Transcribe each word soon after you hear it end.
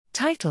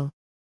Title: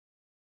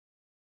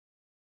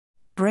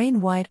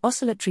 Brain-wide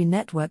oscillatory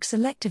network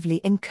selectively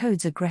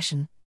encodes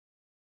aggression.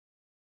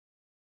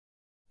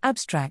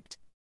 Abstract: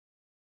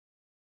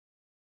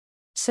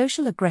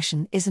 Social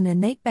aggression is an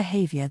innate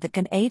behavior that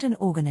can aid an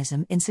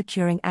organism in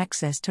securing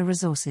access to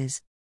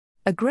resources.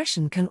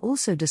 Aggression can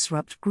also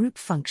disrupt group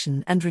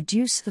function and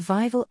reduce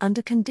survival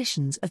under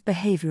conditions of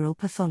behavioral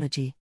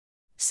pathology.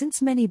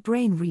 Since many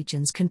brain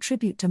regions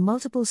contribute to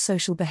multiple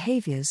social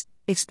behaviors,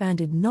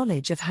 expanded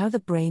knowledge of how the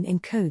brain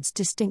encodes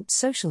distinct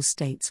social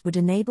states would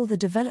enable the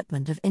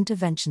development of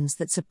interventions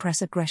that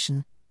suppress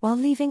aggression, while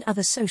leaving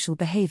other social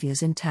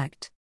behaviors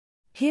intact.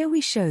 Here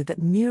we show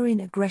that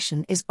murine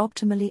aggression is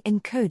optimally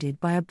encoded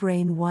by a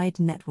brain-wide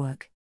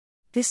network.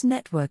 This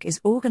network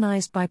is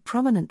organized by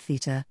prominent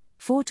theta,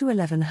 4 to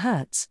 11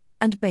 Hz,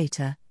 and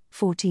beta,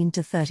 14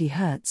 to 30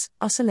 Hz,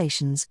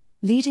 oscillations,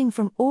 leading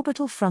from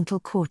orbital frontal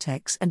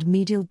cortex and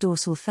medial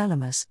dorsal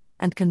thalamus,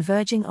 and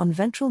converging on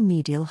ventral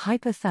medial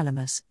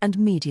hypothalamus and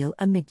medial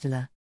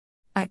amygdala.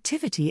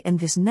 Activity in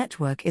this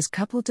network is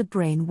coupled to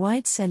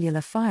brain-wide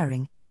cellular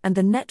firing, and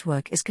the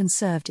network is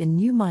conserved in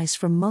new mice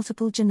from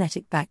multiple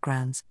genetic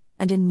backgrounds,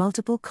 and in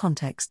multiple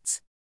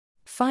contexts.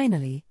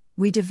 Finally,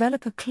 we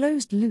develop a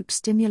closed-loop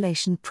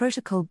stimulation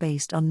protocol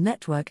based on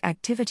network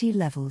activity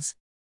levels.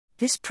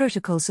 This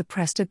protocol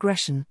suppressed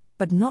aggression,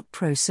 but not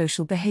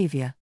pro-social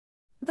behavior.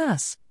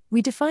 Thus,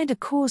 we defined a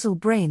causal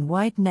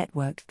brain-wide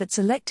network that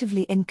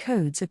selectively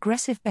encodes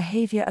aggressive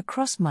behavior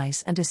across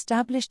mice and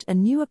established a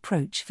new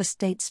approach for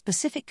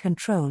state-specific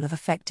control of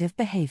affective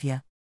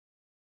behavior.